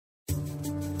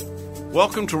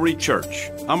Welcome to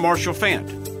ReChurch. I'm Marshall Fant,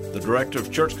 the Director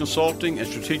of Church Consulting and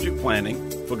Strategic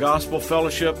Planning for Gospel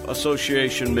Fellowship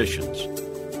Association Missions.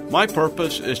 My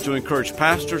purpose is to encourage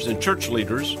pastors and church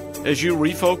leaders as you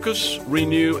refocus,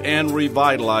 renew, and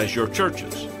revitalize your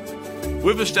churches.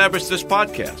 We've established this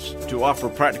podcast to offer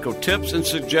practical tips and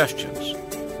suggestions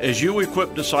as you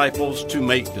equip disciples to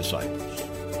make disciples.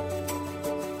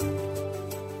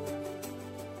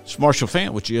 It's Marshall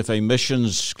Fant with GFA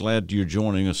Missions. Glad you're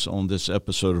joining us on this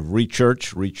episode of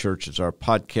ReChurch. ReChurch is our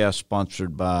podcast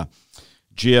sponsored by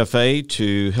GFA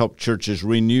to help churches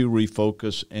renew,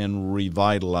 refocus, and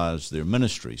revitalize their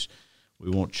ministries. We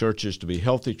want churches to be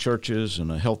healthy churches,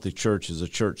 and a healthy church is a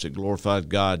church that glorifies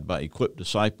God by equipped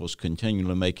disciples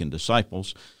continually making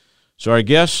disciples. So our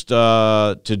guest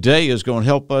today is going to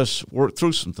help us work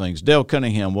through some things. Dale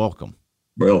Cunningham, welcome.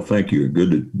 Well, thank you.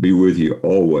 Good to be with you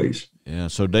always. Yeah,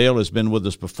 so Dale has been with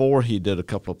us before. He did a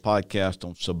couple of podcasts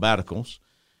on sabbaticals.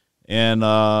 And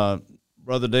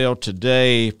Brother Dale,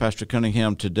 today, Pastor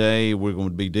Cunningham, today we're going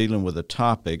to be dealing with a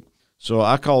topic. So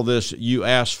I call this You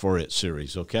Asked For It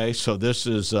series, okay? So this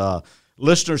is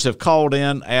listeners have called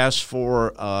in, asked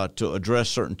for to address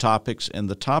certain topics, and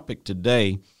the topic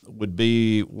today would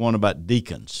be one about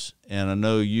deacons. And I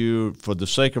know you, for the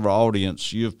sake of our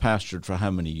audience, you've pastored for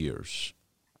how many years?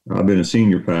 I've been a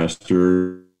senior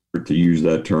pastor, to use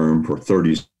that term, for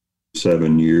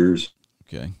 37 years.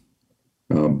 Okay.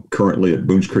 Currently at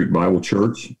Boones Creek Bible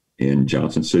Church in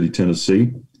Johnson City,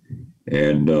 Tennessee,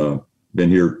 and been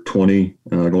here going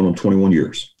on 21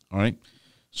 years. All right.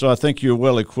 So I think you're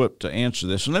well equipped to answer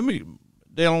this. And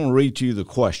Dale, I want to read to you the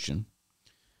question,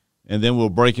 and then we'll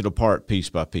break it apart piece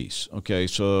by piece. Okay,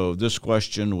 so this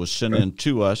question was sent in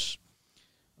to us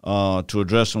to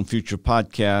address on future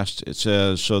podcasts. It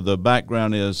says, so the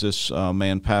background is this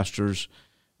man pastors,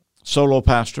 solo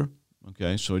pastor,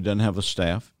 okay, so he doesn't have a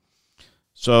staff.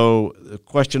 So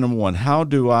question number one, how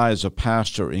do I as a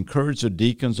pastor encourage the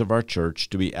deacons of our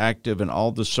church to be active in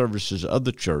all the services of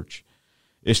the church,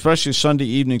 especially Sunday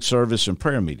evening service and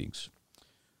prayer meetings?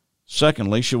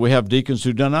 Secondly, should we have deacons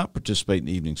who do not participate in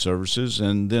evening services?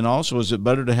 And then also, is it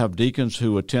better to have deacons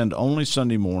who attend only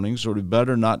Sunday mornings, or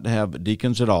better not to have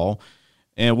deacons at all?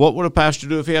 And what would a pastor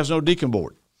do if he has no deacon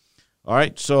board? All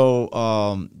right,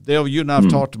 so Dale, you and I have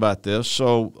talked about this.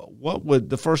 So what would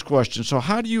the first question, so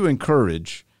how do you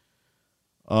encourage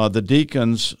the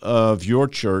deacons of your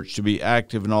church to be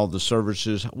active in all the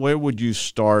services? Where would you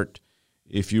start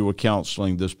if you were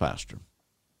counseling this pastor?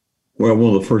 Well,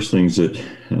 one of the first things that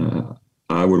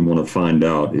I would want to find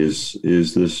out is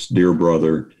this dear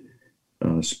brother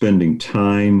spending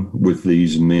time with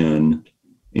these men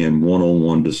in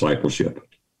one-on-one discipleship.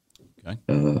 Okay.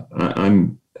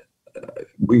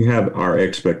 We have our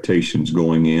expectations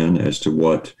going in as to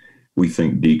what we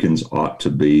think deacons ought to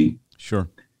be. Sure.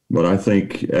 But I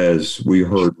think, as we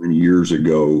heard many years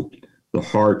ago, the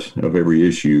heart of every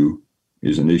issue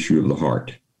is an issue of the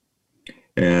heart.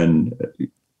 And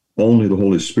only the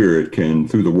Holy Spirit can,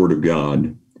 through the Word of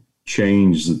God,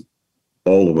 change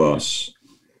all of us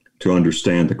to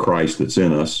understand the Christ that's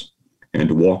in us and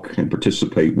to walk and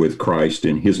participate with Christ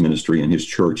in His ministry and His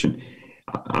church. And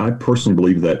I personally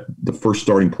believe that the first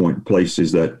starting place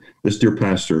is that this dear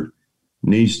pastor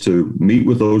needs to meet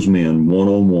with those men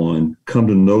one-on-one, come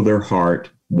to know their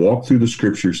heart, walk through the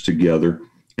Scriptures together,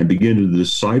 and begin to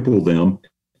disciple them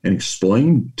and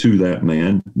explain to that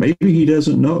man, maybe he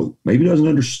doesn't know, maybe he doesn't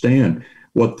understand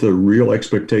what the real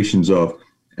expectations of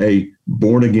a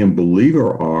born-again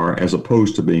believer are as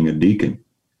opposed to being a deacon.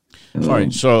 All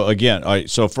right. So again, all right.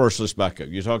 So first, let's back up.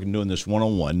 You're talking doing this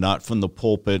one-on-one, not from the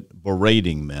pulpit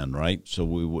berating men, right? So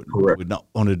we would not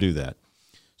want to do that.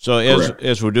 So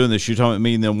as we're doing this, you're talking about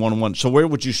meeting them one-on-one. So where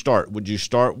would you start? Would you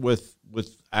start with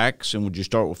Acts, and would you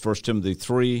start with 1 Timothy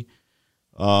 3?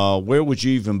 Where would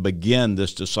you even begin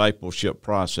this discipleship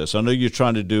process? I know you're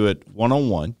trying to do it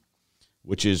one-on-one,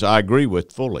 which is I agree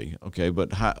with fully. Okay,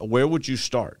 but where would you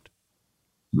start?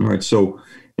 All right. So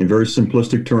in very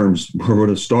simplistic terms, we're going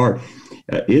to start.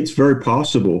 It's very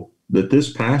possible that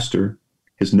this pastor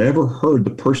has never heard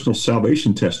the personal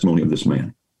salvation testimony of this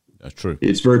man. That's true.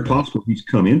 It's very possible he's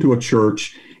come into a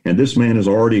church and this man is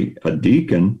already a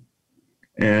deacon,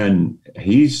 and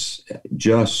he's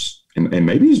just, and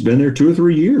maybe he's been there 2 or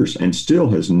 3 years and still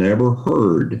has never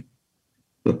heard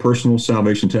the personal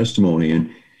salvation testimony. And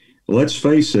let's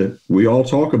face it, we all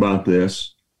talk about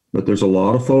this, but there's a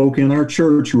lot of folk in our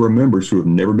church who are members who have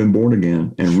never been born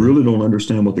again and really don't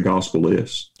understand what the gospel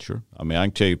is. Sure. I mean, I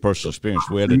can tell you personal experience.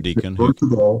 We had a deacon. First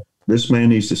of all, this man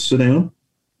needs to sit down.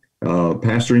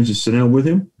 Pastor needs to sit down with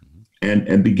him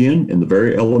and begin in the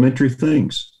very elementary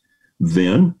things.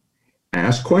 Then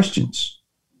ask questions.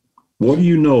 What do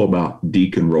you know about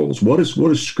deacon roles? What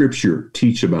does Scripture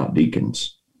teach about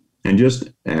deacons? And just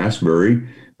ask very,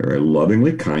 very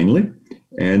lovingly, kindly.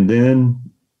 And then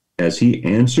as he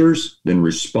answers, then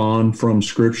respond from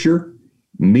Scripture.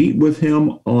 Meet with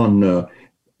him on,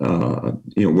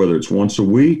 whether it's once a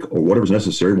week or whatever's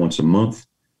necessary, once a month.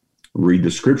 Read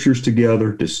the Scriptures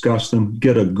together, discuss them,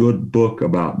 get a good book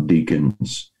about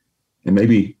deacons, and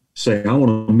maybe say, I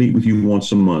want to meet with you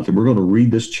once a month, and we're going to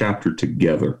read this chapter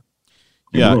together.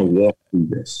 And we're going to walk through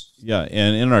this. Yeah,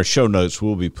 and in our show notes,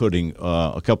 we'll be putting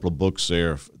a couple of books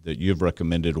there that you've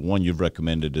recommended, one you've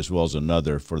recommended, as well as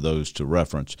another for those to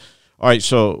reference. All right,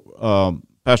 so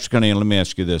Pastor Cunningham, let me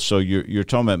ask you this. So you're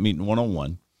talking about meeting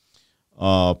one-on-one,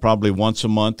 probably once a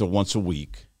month or once a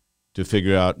week, to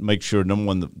figure out, make sure, number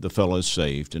one, the fellow is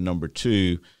saved, and number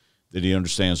two, that he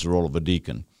understands the role of a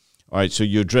deacon. All right, so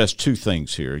you addressed two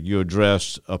things here. You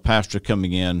addressed a pastor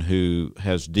coming in who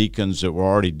has deacons that were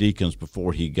already deacons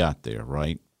before he got there,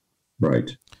 right?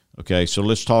 Right. Okay, so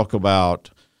let's talk about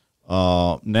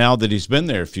now that he's been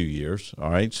there a few years,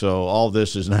 all right, so all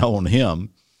this is now on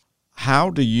him. How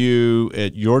do you,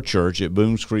 at your church, at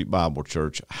Boones Creek Bible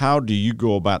Church, how do you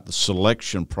go about the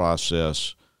selection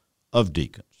process of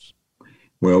deacons?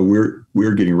 Well,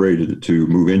 we're getting ready to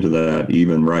move into that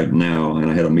even right now.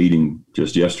 And I had a meeting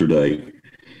just yesterday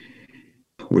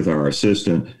with our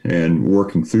assistant and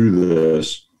working through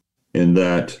this, in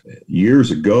that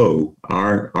years ago,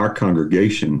 our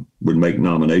congregation would make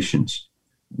nominations.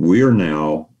 We are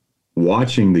now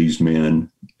watching these men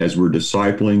as we're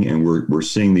discipling, and we're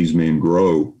seeing these men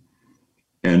grow.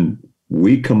 And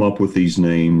we come up with these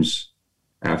names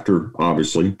after,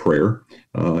 obviously, prayer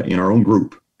in our own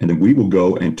group. And then we will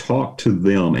go and talk to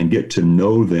them and get to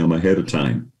know them ahead of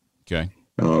time. Okay.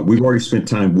 We've already spent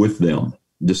time with them,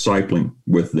 discipling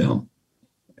with them.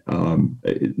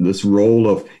 This role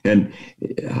of, and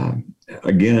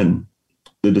again,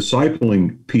 the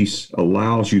discipling piece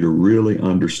allows you to really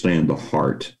understand the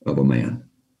heart of a man.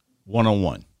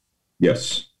 One-on-one.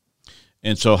 Yes.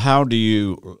 And so how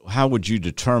would you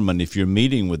determine if you're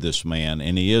meeting with this man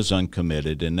and he is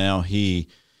uncommitted and now he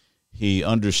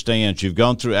understands, you've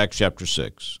gone through Acts chapter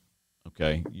 6,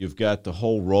 okay? You've got the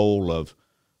whole role of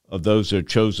those that are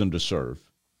chosen to serve.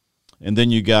 And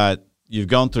then you've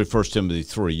gone through 1 Timothy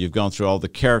 3. You've gone through all the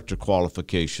character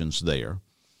qualifications there.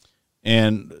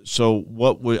 And so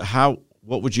what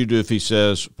would you do if he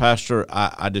says, Pastor,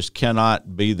 I just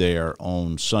cannot be there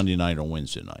on Sunday night or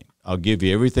Wednesday night. I'll give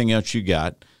you everything else you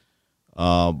got,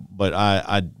 but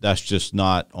I that's just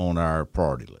not on our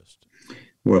priority list.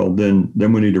 Well, then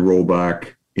we need to roll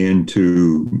back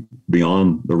into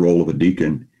beyond the role of a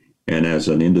deacon, and as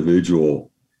an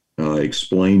individual,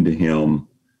 explain to him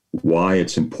why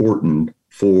it's important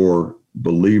for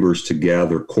believers to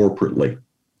gather corporately.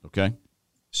 Okay.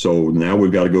 So now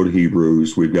we've got to go to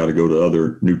Hebrews. We've got to go to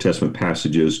other New Testament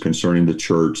passages concerning the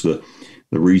church, the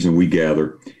reason we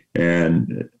gather,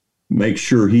 and make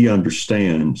sure he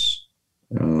understands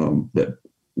that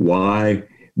why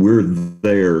we're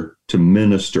there to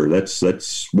minister.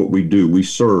 That's what we do. We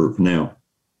serve. Now,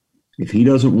 if he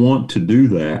doesn't want to do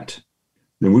that,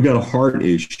 then we've got a heart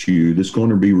issue that's going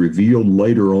to be revealed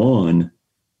later on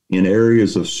in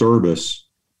areas of service.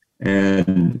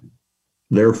 And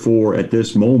therefore, at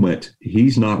this moment,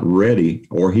 he's not ready,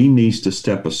 or he needs to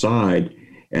step aside.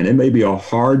 And it may be a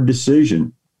hard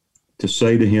decision to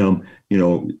say to him,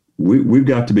 we've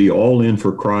got to be all in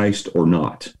for Christ or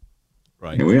not.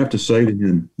 Right. And we have to say to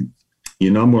him,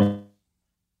 I'm going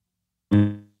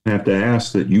to have to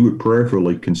ask that you would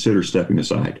prayerfully consider stepping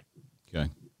aside. Okay.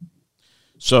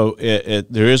 So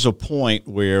there is a point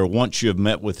where once you have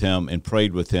met with him and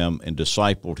prayed with him and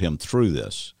discipled him through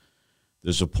this,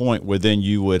 there's a point where then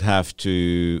you would have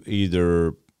to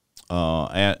either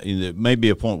maybe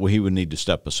a point where he would need to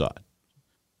step aside.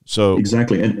 So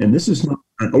exactly, and this is not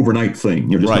an overnight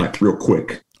thing. Just right. Not real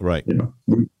quick. Right.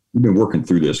 We've been working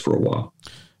through this for a while.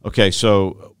 Okay,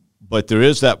 so but there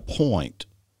is that point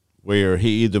where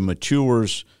he either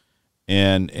matures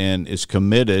and is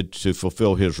committed to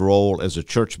fulfill his role as a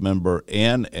church member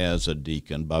and as a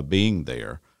deacon by being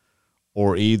there,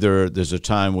 or either there's a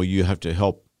time where you have to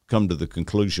help come to the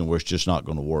conclusion where it's just not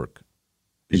going to work.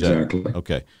 Exactly.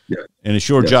 Okay. Yeah. And it's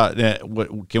your job.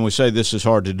 Can we say this is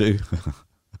hard to do?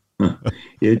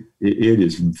 It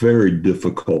is very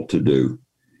difficult to do.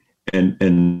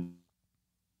 And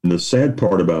the sad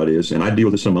part about it is, and I deal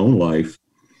with this in my own life,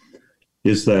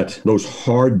 is that those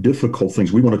hard, difficult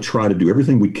things, we want to try to do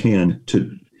everything we can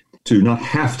to not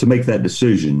have to make that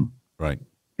decision. Right.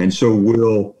 And so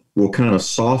we'll we'll kind of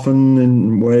soften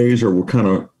in ways, or we'll kind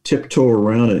of tiptoe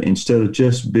around it instead of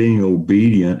just being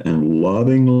obedient and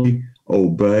lovingly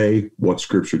obey what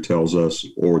Scripture tells us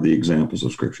or the examples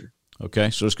of Scripture. Okay,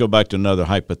 so let's go back to another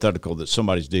hypothetical that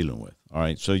somebody's dealing with. All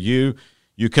right, so you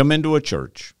come into a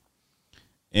church,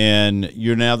 and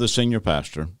you're now the senior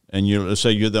pastor, and let's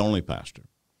say you're the only pastor,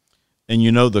 and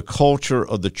you know the culture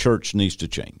of the church needs to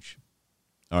change.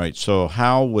 All right, so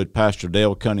how would Pastor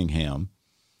Dale Cunningham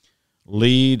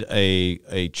lead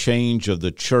a change of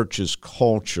the church's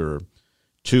culture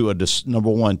to number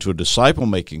one, to a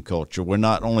disciple-making culture where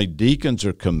not only deacons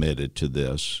are committed to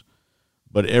this,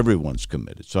 but everyone's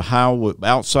committed? So how would,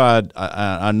 outside,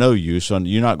 I know you, so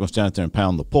you're not going to stand out there and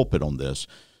pound the pulpit on this.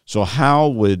 So how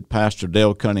would Pastor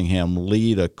Dale Cunningham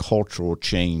lead a cultural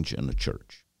change in the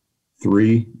church?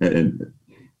 3, and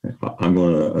I'm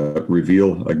going to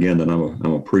reveal again that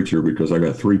I'm a preacher, because I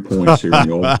got 3 points here.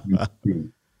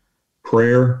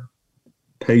 Prayer,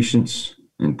 patience,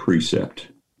 and precept.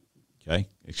 Okay,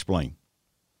 explain.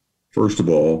 First of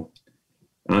all,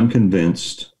 I'm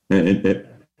convinced, and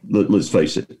let's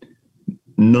face it,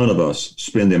 none of us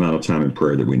spend the amount of time in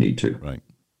prayer that we need to. Right.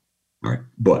 All right.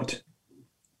 But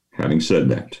having said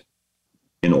that,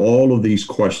 in all of these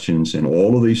questions and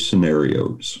all of these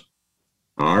scenarios,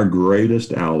 our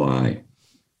greatest ally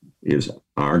is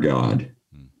our God,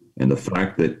 and the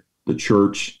fact that the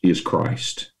church is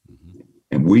Christ.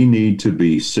 And we need to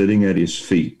be sitting at his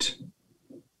feet,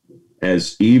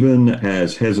 even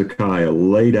as Hezekiah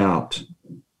laid out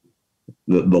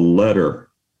the letter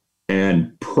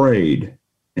and prayed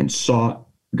and sought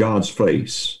God's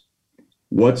face.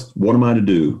 What am I to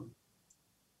do?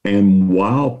 And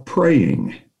while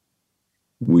praying,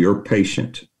 we are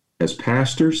patient. As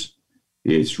pastors,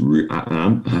 I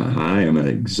am an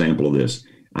example of this.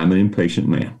 I'm an impatient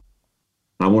man.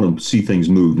 I want to see things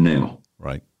move now.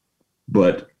 Right.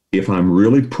 But if I'm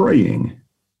really praying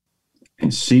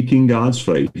and seeking God's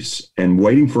face and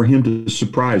waiting for him to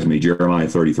surprise me, Jeremiah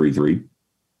 33:3,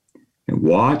 and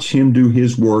watch him do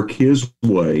his work his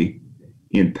way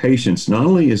in patience, not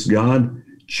only is God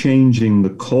changing the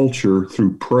culture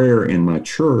through prayer in my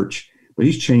church, but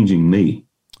he's changing me.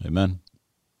 Amen.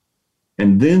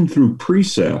 And then through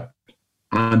precept,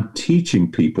 I'm teaching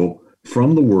people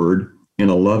from the word in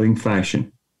a loving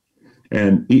fashion.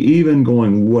 And even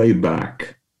going way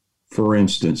back, for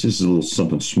instance, this is a little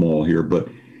something small here, but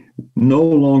no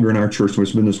longer in our church,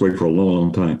 it's been this way for a long,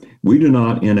 long time, we do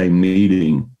not, in a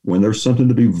meeting, when there's something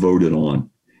to be voted on,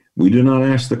 we do not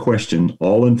ask the question,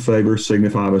 all in favor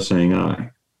signify by saying aye.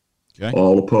 Okay.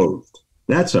 All opposed.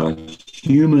 That's a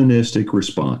humanistic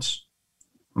response.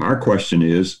 Our question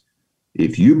is,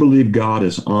 if you believe God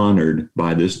is honored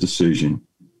by this decision,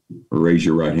 raise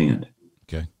your right hand.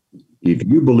 Okay. If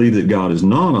you believe that God is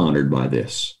not honored by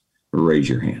this, raise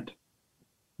your hand.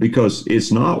 Because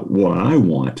it's not what I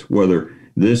want, whether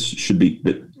this should be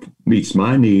that meets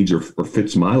my needs or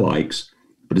fits my likes,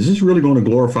 but is this really going to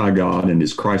glorify God, and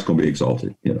is Christ going to be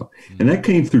exalted? And that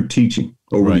came through teaching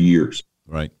over the years.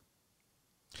 Right.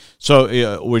 So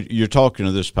you're talking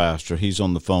to this pastor. He's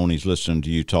on the phone. He's listening to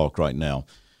you talk right now.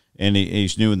 And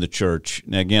he's new in the church.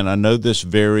 Now, again, I know this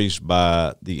varies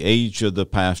by the age of the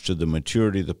pastor, the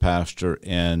maturity of the pastor,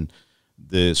 and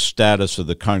the status of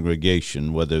the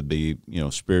congregation, whether it be,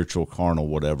 spiritual, carnal,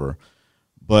 whatever.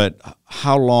 But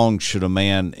how long should a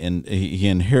man, and he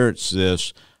inherits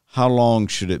this, how long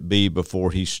should it be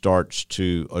before he starts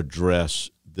to address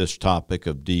this topic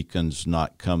of deacons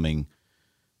not coming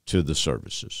to the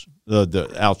services,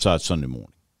 the outside Sunday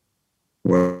morning?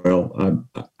 Well,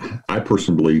 I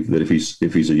personally believe that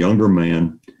if he's a younger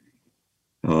man,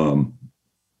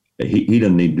 he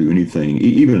doesn't need to do anything.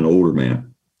 Even an older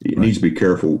man, he needs to be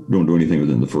careful. Don't do anything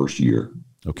within the first year.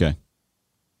 Okay.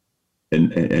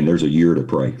 And there's a year to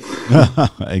pray.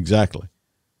 Exactly.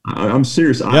 I'm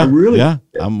serious. Yeah,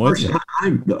 I'm with you.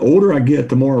 The older I get,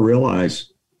 the more I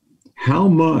realize how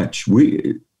much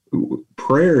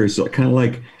prayer is kind of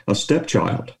like a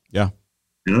stepchild. Yeah.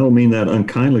 And I don't mean that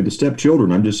unkindly to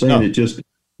stepchildren. I'm just saying it just,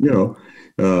 but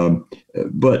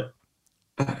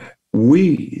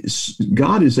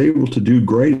God is able to do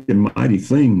great and mighty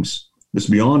things that's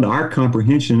beyond our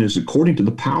comprehension, is according to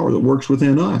the power that works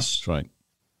within us. That's right.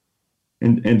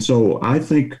 And so I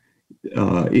think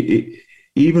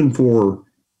even for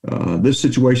this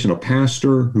situation, a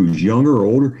pastor who's younger or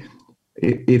older,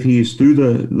 if he's through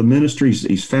the ministry,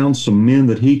 he's found some men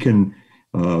that he can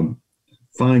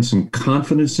find some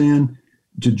confidence in,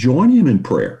 to join him in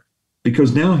prayer,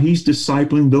 because now he's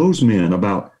discipling those men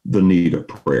about the need of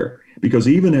prayer. Because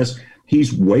even as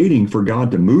he's waiting for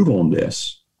God to move on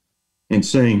this and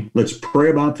saying, let's pray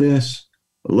about this,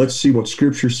 let's see what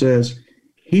Scripture says.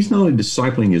 He's not only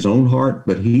discipling his own heart,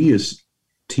 but he is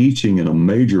teaching in a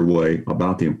major way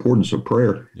about the importance of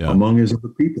prayer among his other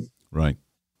people. Right.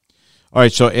 All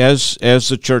right. So as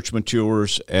the church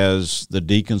matures, as the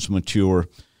deacons mature,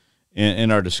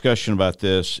 in our discussion about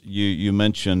this, you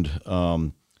mentioned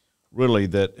really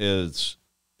that is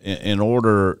in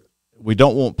order. We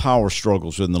don't want power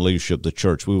struggles in the leadership of the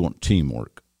church. We want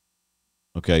teamwork.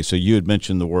 Okay. So you had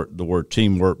mentioned the word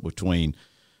teamwork between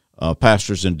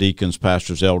pastors and deacons,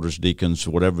 pastors, elders, deacons,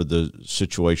 whatever the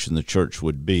situation the church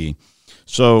would be.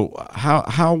 So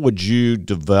how would you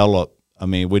develop? I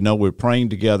mean, we know we're praying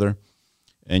together,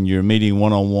 and you're meeting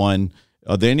one-on-one.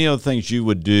 Are there any other things you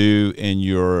would do in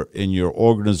your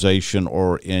organization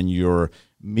or in your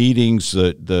meetings?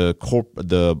 As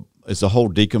the whole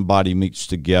deacon body meets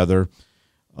together,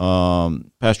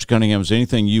 Pastor Cunningham, is there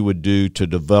anything you would do to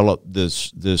develop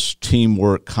this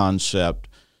teamwork concept,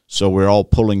 so we're all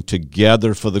pulling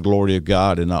together for the glory of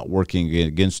God and not working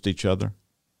against each other?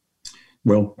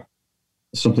 Well,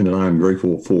 something that I'm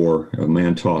grateful for, a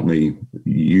man taught me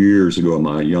years ago in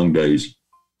my young days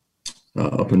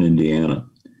up in Indiana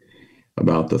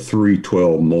about the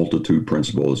 3-12 multitude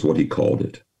principle is what he called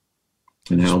it,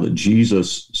 and how that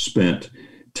Jesus spent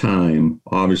time,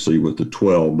 obviously, with the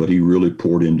 12, but he really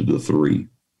poured into the 3.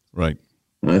 Right.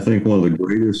 And I think one of the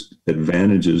greatest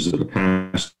advantages that a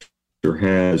pastor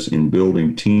has in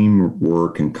building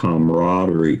teamwork and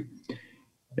camaraderie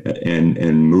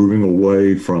and moving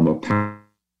away from a pastor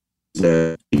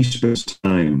that he spends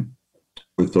time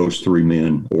with those 3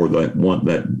 men, or that one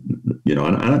that,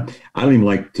 I don't even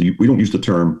like to, we don't use the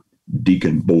term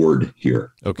deacon board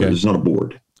here. Okay. It's not a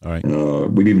board. All right.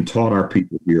 We've even taught our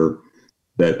people here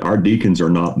that our deacons are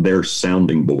not their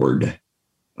sounding board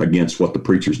against what the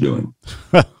preacher's doing.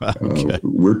 Okay.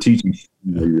 We're teaching,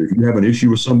 if you have an issue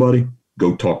with somebody,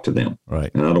 go talk to them. Right.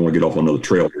 And I don't want to get off on another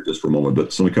trail here just for a moment,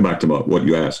 but so let me come back to what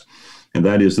you asked. And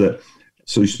that is that,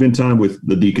 so you spend time with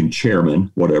the deacon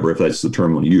chairman, whatever, if that's the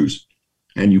term you want to use,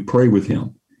 and you pray with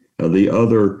him. The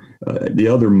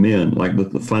other men, like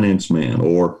the finance man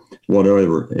or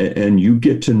whatever, and you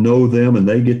get to know them and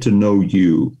they get to know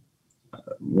you.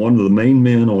 One of the main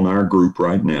men on our group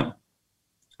right now,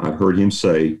 I've heard him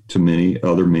say to many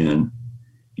other men,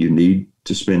 you need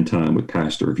to spend time with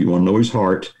Pastor. If you want to know his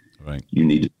heart, right, you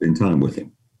need to spend time with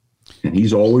him. And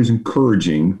he's always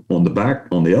encouraging on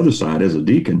the other side as a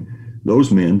deacon,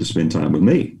 those men to spend time with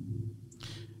me.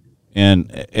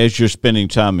 And as you're spending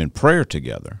time in prayer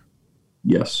together,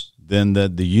 yes, then the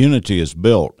unity is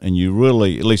built, and you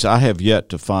really, at least I have yet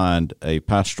to find a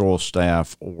pastoral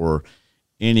staff or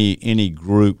any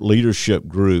group, leadership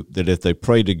group, that if they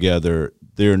pray together,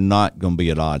 they're not going to be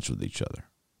at odds with each other.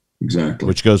 Exactly.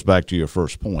 Which goes back to your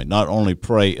first point. Not only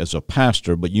pray as a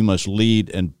pastor, but you must lead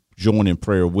and join in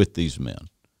prayer with these men.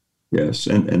 Yes,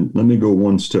 and let me go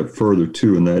one step further,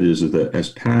 too, and that is that as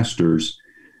pastors,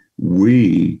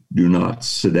 we do not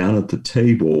sit down at the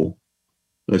table,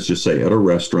 let's just say at a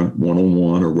restaurant,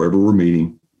 one-on-one or wherever we're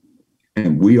meeting,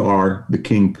 and we are the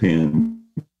kingpin.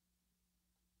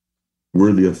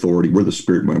 We're the authority. We're the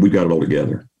spirit man. We got it all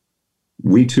together.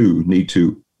 We, too, need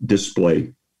to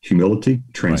display humility,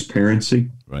 transparency,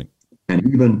 right, and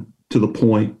even to the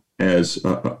point as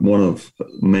one of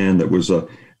man that was a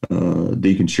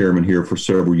deacon chairman here for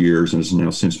several years and has now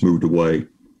since moved away.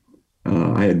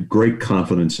 I had great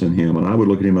confidence in him, and I would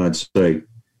look at him and I'd say,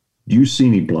 do you see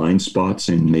any blind spots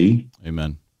in me?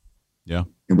 Amen. Yeah.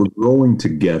 And we're growing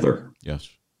together. Yes.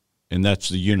 And that's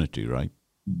the unity, right?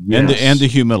 Yes. And the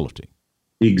humility.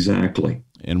 Exactly.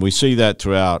 And we see that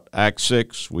throughout Acts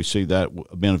 6. We see that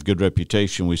men of good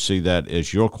reputation. We see that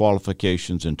as your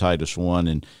qualifications in Titus 1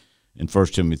 and in 1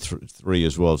 Timothy 3,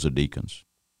 as well as the deacons.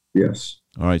 Yes.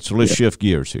 All right, so let's shift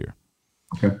gears here.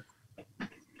 Okay.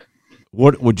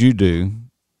 What would you do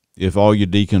if all your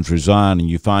deacons resign and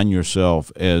you find yourself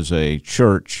as a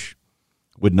church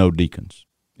with no deacons?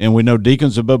 And we know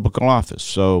deacons are biblical office.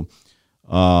 So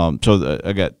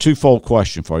I got twofold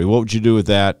question for you. What would you do with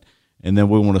that? And then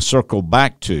we want to circle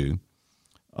back to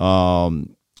the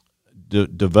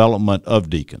development of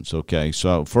deacons. Okay,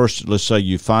 so first, let's say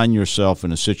you find yourself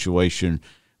in a situation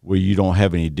where you don't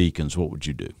have any deacons. What would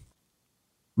you do?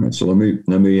 All right, so let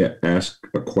me ask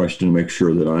a question to make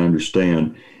sure that I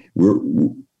understand. We're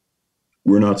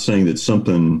not saying that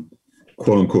something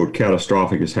quote unquote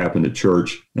catastrophic has happened at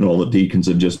church and all the deacons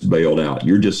have just bailed out.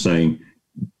 You're just saying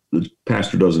the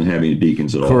pastor doesn't have any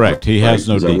deacons at all. Correct. He has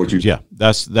no deacons. What yeah,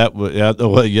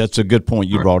 that's a good point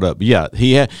you brought up. Yeah,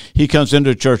 he comes into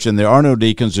a church and there are no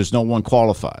deacons. There's no one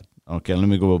qualified. Okay, let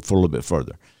me go for a little bit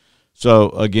further. So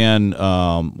again,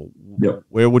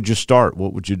 where would you start?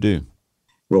 What would you do?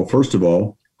 Well, first of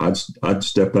all, I'd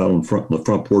step out on the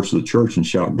front porch of the church and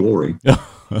shout glory,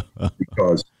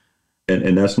 because,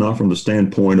 and that's not from the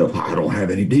standpoint of I don't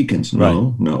have any deacons.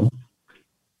 No, Right. no.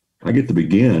 I get to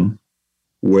begin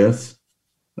with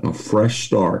a fresh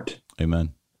start.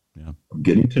 Amen. Yeah.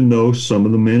 Getting to know some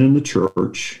of the men in the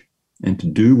church, and to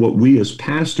do what we as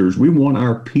pastors, we want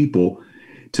our people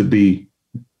to be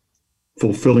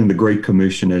fulfilling the Great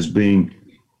Commission as being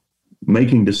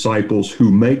making disciples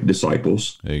who make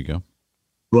disciples. There you go.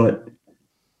 But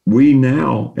we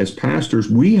now, as pastors,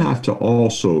 we have to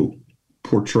also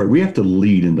portray, we have to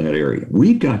lead in that area.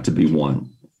 We've got to be one.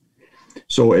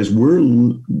 So as we're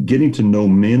getting to know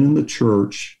men in the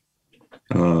church,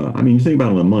 I mean, you think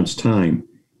about it in a month's time,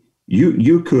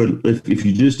 you could, if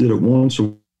you just did it once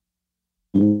a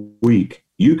week,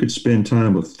 you could spend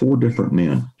time with 4 different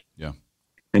men. Yeah.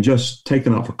 And just take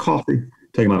them out for coffee,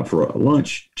 take them out for a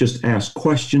lunch, just ask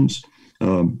questions,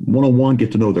 one-on-one,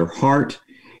 get to know their heart.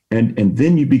 And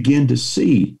then you begin to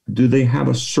see, do they have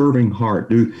a serving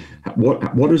heart?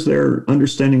 What is their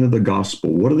understanding of the gospel?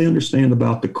 What do they understand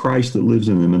about the Christ that lives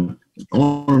in them? And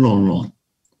on and on and on.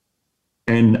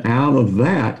 And out of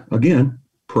that, again,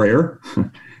 prayer,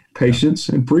 patience,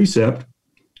 and precept,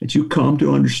 that you come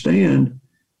to understand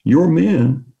your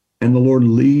men, and the Lord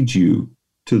leads you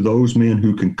to those men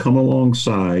who can come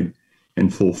alongside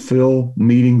and fulfill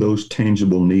meeting those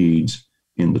tangible needs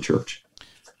in the church.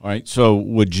 All right. So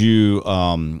would you,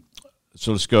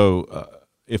 so let's go,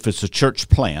 if it's a church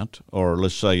plant, or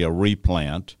let's say a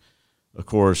replant, of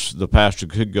course, the pastor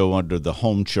could go under the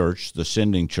home church, the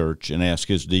sending church, and ask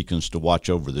his deacons to watch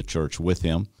over the church with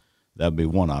him. That'd be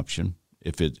one option.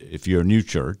 If you're a new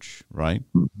church, right?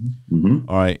 Mm-hmm.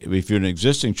 All right. If you're an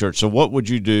existing church, so what would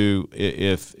you do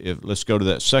if let's go to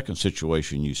that second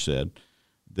situation you said,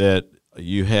 that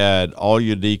you had all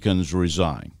your deacons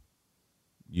resign.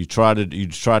 You try to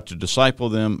disciple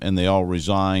them, and they all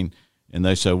resign, and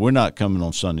they say, we're not coming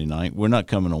on Sunday night. We're not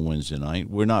coming on Wednesday night.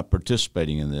 We're not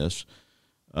participating in this.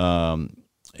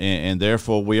 And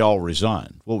therefore we all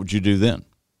resign. What would you do then?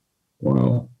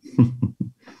 Wow.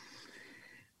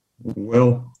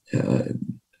 Well,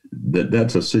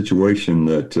 that's a situation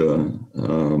that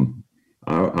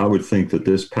I would think that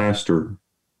this pastor,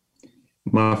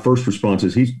 my first response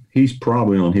is he's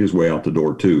probably on his way out the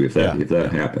door too, if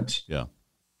that happens. Yeah.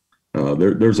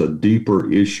 There's a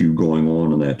deeper issue going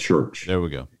on in that church. There we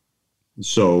go.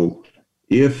 So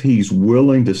if he's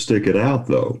willing to stick it out,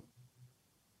 though,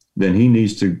 then he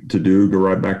needs to go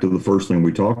right back to the first thing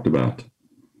we talked about.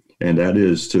 And that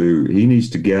is he needs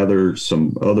to gather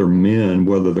some other men,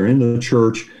 whether they're in the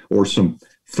church or some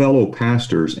fellow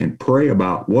pastors, and pray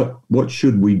about what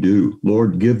should we do?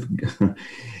 Lord, give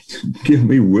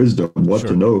me wisdom what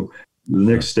to know the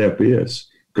next step is.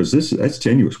 Because that's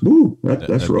tenuous. Woo,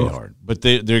 that's rough. Hard. But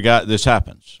this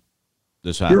happens.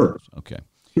 This happens. Sure. Okay.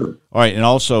 Sure. All right, and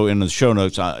also in the show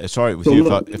notes, it's all right with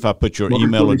you if I put your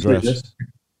email address.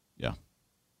 Yeah.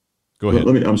 Go ahead.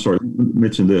 I'm sorry. Let me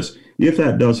mention this. If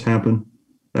that does happen,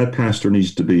 that pastor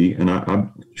needs to be, and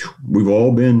we've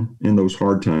all been in those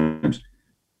hard times,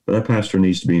 but that pastor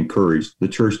needs to be encouraged. The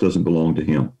church doesn't belong to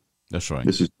him. That's right.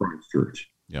 This is Christ's church.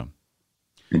 Yeah.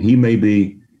 And he may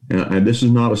be. And this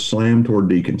is not a slam toward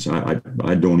deacons. I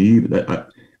don't even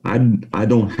I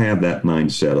don't have that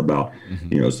mindset about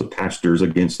it's the pastors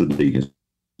against the deacons.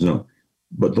 No,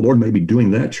 but the Lord may be doing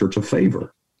that church a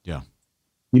favor. Yeah,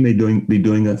 He may be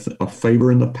doing a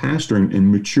favor in the pastor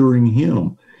and maturing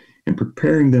him and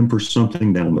preparing them for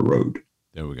something down the road.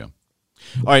 There we go.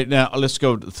 All right, now let's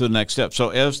go to the next step. So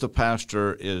as the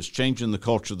pastor is changing the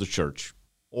culture of the church,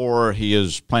 or he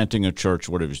is planting a church,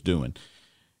 whatever he's doing,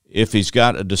 if he's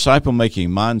got a disciple-making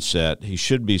mindset, he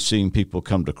should be seeing people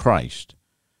come to Christ.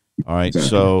 All right. Exactly.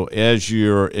 So as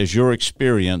your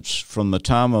experience from the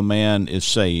time a man is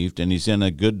saved and he's in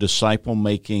a good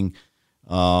disciple-making,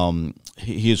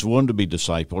 he is willing to be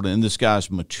discipled, and this guy's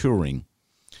maturing,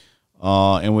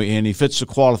 and he fits the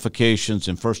qualifications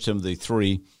in 1 Timothy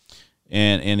 3,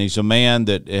 and he's a man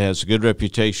that has a good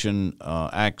reputation.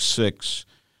 Acts 6.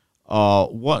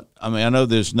 I know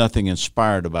there's nothing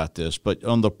inspired about this, but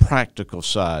on the practical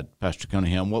side, Pastor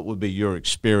Cunningham, what would be your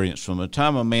experience from the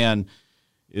time a man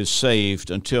is saved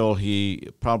until he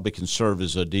probably can serve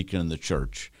as a deacon in the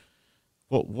church?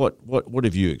 What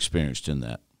have you experienced in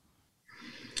that?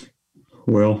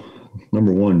 Well,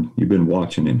 number one, you've been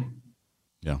watching him.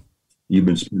 Yeah. You've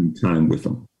been spending time with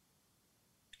him.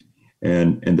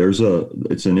 And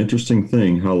it's an interesting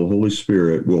thing how the Holy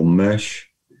Spirit will mesh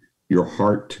your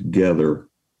heart together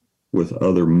with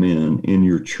other men in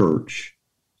your church.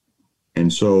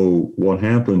 And so what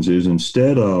happens is,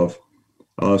 instead of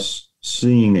us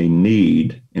seeing a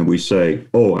need and we say,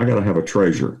 oh, I got to have a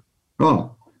treasurer.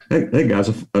 Oh, that guy's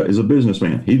is a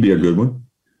businessman. He'd be a good one.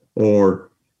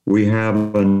 Or we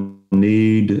have a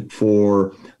need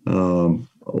for,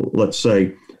 let's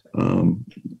say,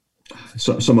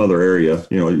 some other area,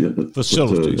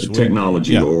 facilities,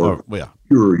 technology, or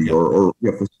security, or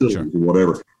facilities, sure, or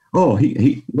whatever. Oh,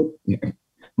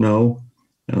 no,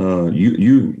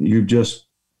 you just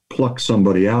pluck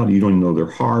somebody out. You don't even know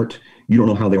their heart. You don't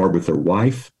know how they are with their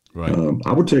wife. Right.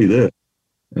 I would tell you this.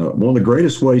 One of the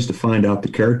greatest ways to find out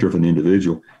the character of an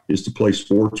individual is to play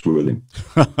sports with him.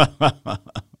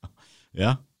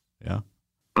 Yeah.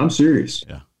 I'm serious.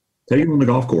 Yeah. Take him on the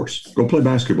golf course. Go play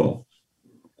basketball.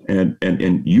 And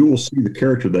you will see the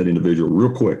character of that individual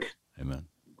real quick. Amen.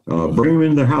 Bring them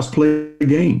into their house, play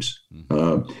games.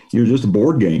 Just a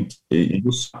board game.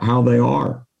 It's how they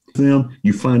are. Them,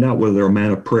 you find out whether they're a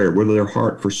man of prayer, whether their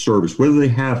heart for service, whether they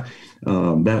have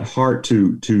that heart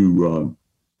to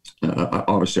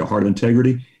obviously a heart of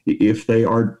integrity. If they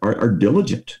are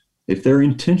diligent, if they're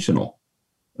intentional.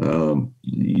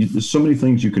 There's so many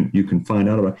things you can find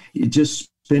out about.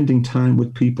 Just spending time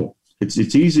with people. It's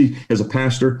easy as a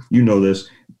pastor. You know this.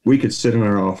 We could sit in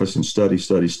our office and study.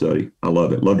 I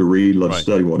love it. Love to read. Love to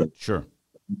study. Whatever. Sure.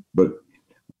 But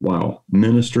wow,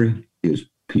 ministry is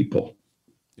people.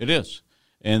 It is,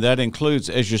 and that includes,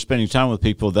 as you're spending time with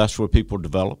people, that's where people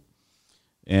develop,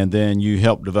 and then you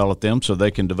help develop them so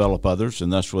they can develop others,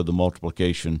 and that's where the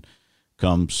multiplication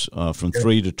comes from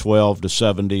 3 to 12 to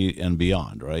 70 and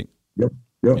beyond, right? Yep.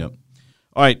 All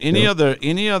right. Any other?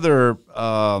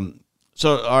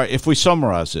 So, all right, if we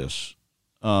summarize this,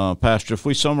 Pastor, if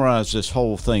we summarize this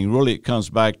whole thing, really it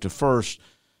comes back to first,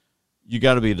 you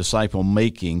got to be a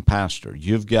disciple-making pastor.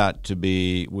 You've got to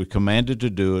be, we're commanded to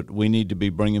do it. We need to be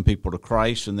bringing people to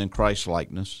Christ and then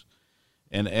Christ-likeness.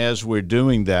 And as we're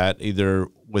doing that, either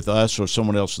with us or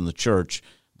someone else in the church,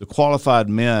 the qualified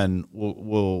men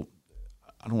will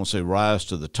I don't want to say rise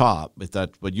to the top,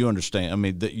 but you understand. I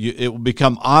mean, it will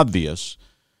become obvious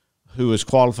who is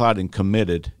qualified and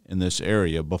committed in this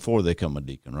area before they become a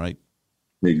deacon, right?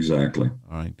 Exactly.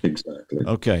 All right. Exactly.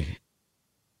 Okay.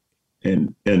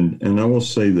 And I will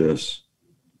say this,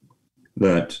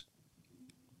 that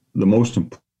the most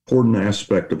important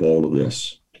aspect of all of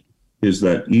this is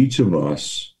that each of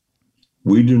us,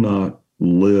 we do not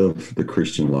live the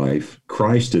Christian life.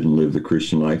 Christ didn't live the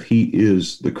Christian life. He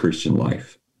is the Christian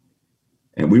life.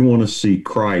 And we want to see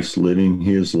Christ living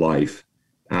his life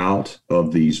out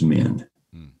of these men.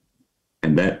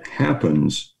 And that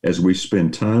happens as we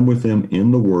spend time with them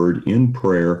in the Word, in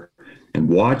prayer, and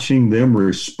watching them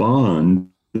respond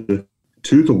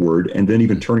to the Word, and then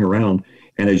even turning around.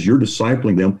 And as you're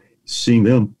discipling them, seeing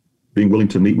them being willing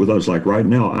to meet with us. Like right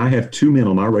now, I have 2 men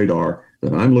on my radar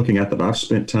that I'm looking at that I've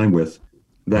spent time with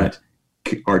that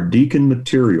are deacon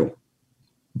material.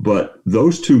 But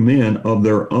those 2 men of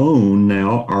their own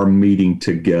now are meeting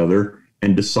together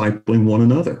and discipling one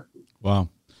another. Wow.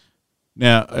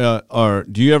 Now,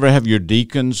 do you ever have your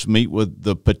deacons meet with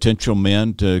the potential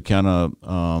men to kind of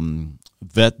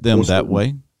vet them that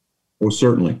way? Well,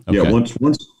 certainly. Okay. Yeah.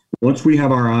 Once we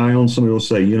have our eye on somebody, will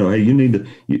say, hey, you need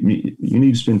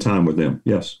to spend time with them.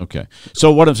 Yes. Okay.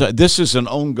 So what I'm saying, this is an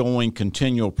ongoing,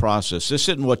 continual process. This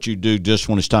isn't what you do just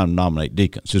when it's time to nominate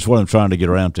deacons. It's what I'm trying to get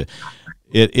around to.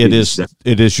 It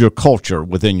is your culture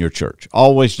within your church.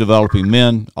 Always developing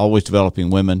men, always developing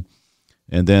women,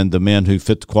 and then the men who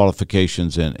fit the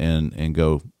qualifications and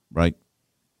go, right?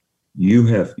 You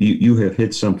have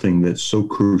hit something that's so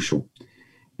crucial,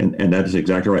 and that is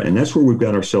exactly right. And that's where we've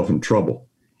got ourselves in trouble.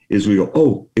 Is we go,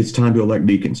 oh, it's time to elect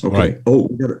deacons. Okay. Right. Oh,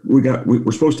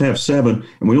 we're supposed to have 7,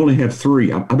 and we only have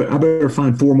 3. I better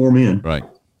find 4 more men. Right.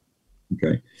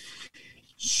 Okay.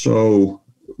 So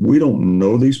we don't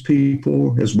know these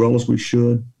people as well as we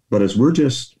should, but as we're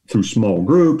just through small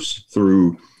groups,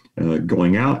 through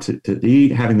going out to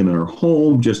eat, having them in our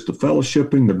home, just the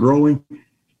fellowshipping, the growing,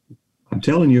 I'm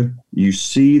telling you, you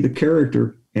see the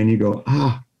character and you go,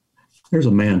 there's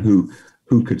a man who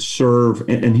could serve.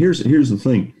 And here's the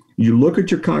thing. You look at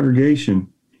your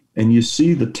congregation and you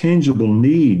see the tangible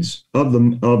needs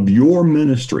of your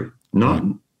ministry,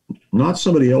 not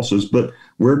somebody else's, but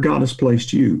where God has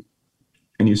placed you.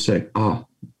 And you say,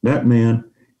 that man,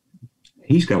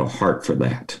 he's got a heart for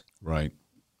that. Right.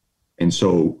 And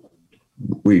so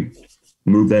we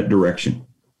move that direction.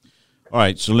 All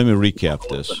right, so let me recap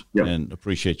this Yep. and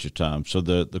appreciate your time. So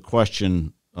the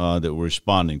question that we're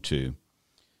responding to,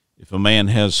 if a man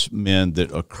has men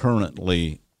that are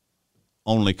currently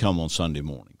only come on Sunday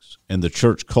mornings, and the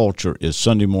church culture is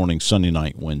Sunday morning, Sunday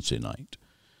night, Wednesday night,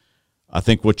 I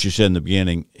think what you said in the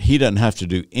beginning, he doesn't have to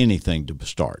do anything to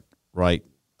start. right?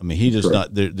 I mean, he does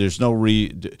not. There's no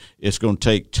it's going to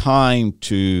take time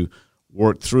to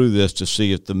work through this to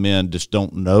see if the men just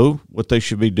don't know what they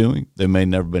should be doing. They may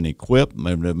never been equipped,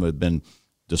 may never have been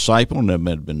discipled, never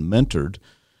have been mentored.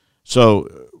 So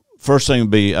first thing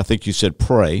would be, I think you said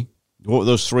pray. What were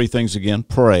those three things again?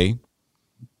 Pray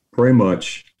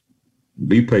much,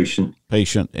 be patient,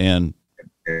 and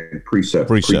precept.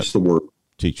 Preach the word.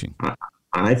 Teaching.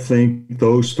 I think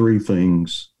those three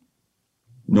things,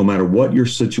 no matter what your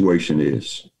situation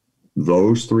is,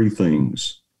 those three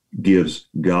things gives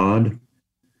God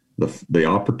the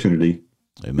opportunity.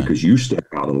 Amen. Because you step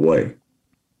out of the way.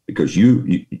 Because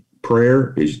you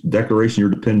prayer is declaration of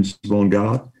your dependence on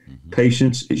God. Mm-hmm.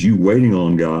 Patience is you waiting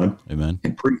on God. Amen.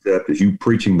 And precept is you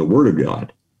preaching the word of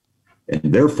God.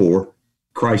 And therefore,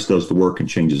 Christ does the work and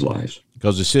changes lives.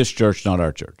 Because it's his church, not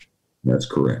our church. That's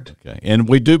correct. Okay. And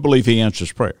we do believe he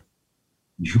answers prayer.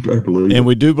 You better believe And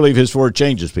we do believe his word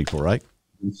changes people, right?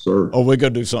 Yes, sir. Or we're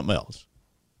going to do something else.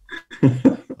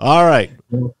 All right.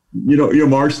 You know,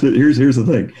 Marsh, here's the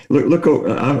thing. Look,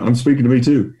 I'm speaking to me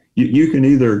too. You can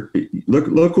either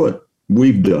look what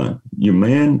we've done.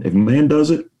 If man does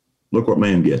it, look what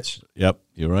man gets. Yep,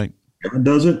 you're right. God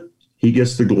does it, he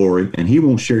gets the glory, and he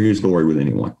won't share his glory with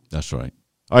anyone. That's right.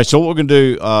 All right, so what we're going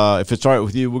to do, if it's all right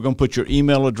with you, we're going to put your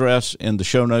email address in the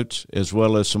show notes as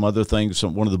well as some other things,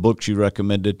 one of the books you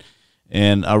recommended,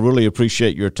 and I really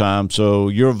appreciate your time. So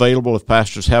you're available if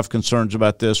pastors have concerns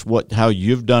about this, how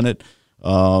you've done it,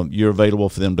 you're available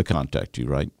for them to contact you,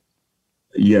 right?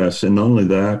 Yes, and not only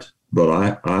that,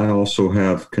 but I also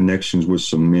have connections with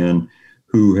some men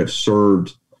who have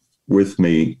served with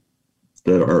me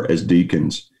that are as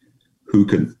deacons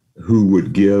who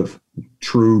would give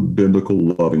true biblical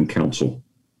loving counsel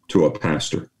to a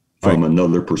pastor from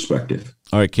another perspective.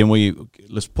 All right,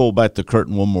 let's pull back the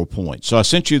curtain one more point. So I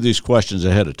sent you these questions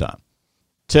ahead of time.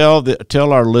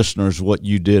 Tell our listeners what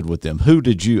you did with them. Who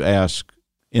did you ask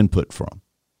input from?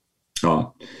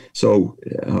 In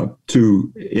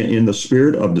the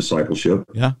spirit of discipleship,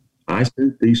 I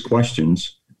sent these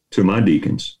questions to my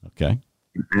deacons. Okay.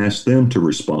 Asked them to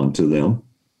respond to them,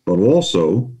 but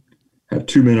also have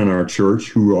two men in our church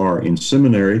who are in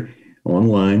seminary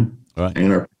online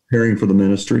and are preparing for the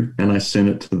ministry, and I sent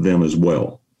it to them as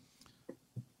well.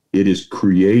 It has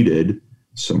created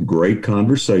some great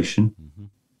conversation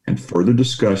and further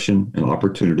discussion and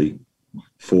opportunity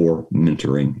for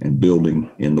mentoring and building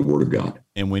in the Word of God.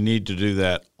 And we need to do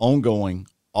that ongoing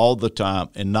all the time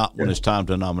and not when it's time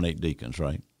to nominate deacons,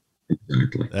 right?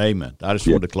 Exactly. Amen. I just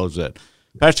wanted to close that.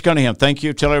 Pastor Cunningham, thank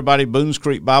you. Tell everybody Boones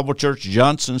Creek Bible Church,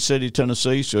 Johnson City,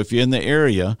 Tennessee. So if you're in the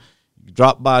area,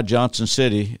 drop by Johnson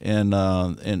City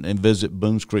and visit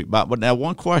Boones Creek Bible. But now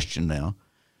one question now.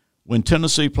 When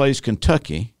Tennessee plays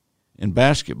Kentucky in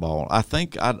basketball, I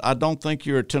don't think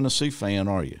you're a Tennessee fan,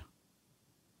 are you?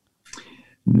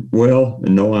 Well,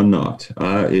 no, I'm not.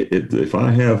 If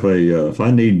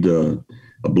I need a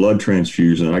blood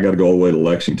transfusion, I got to go all the way to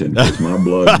Lexington because my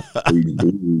blood bleeds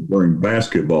blue during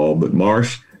basketball. But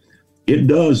Marsh, it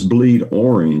does bleed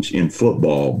orange in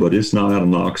football, but it's not out of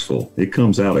Knoxville. It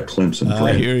comes out of Clemson.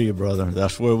 I hear you, brother.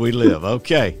 That's where we live.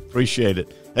 Okay, appreciate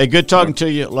it. Hey, good talking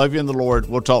to you. Love you in the Lord.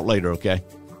 We'll talk later, okay?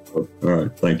 All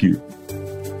right, thank you.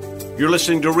 You're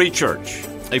listening to ReChurch,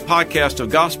 a podcast of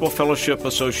Gospel Fellowship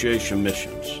Association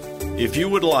Missions. If you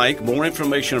would like more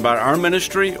information about our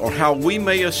ministry or how we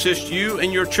may assist you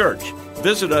and your church,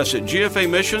 visit us at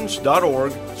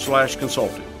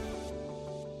gfamissions.org/consulting.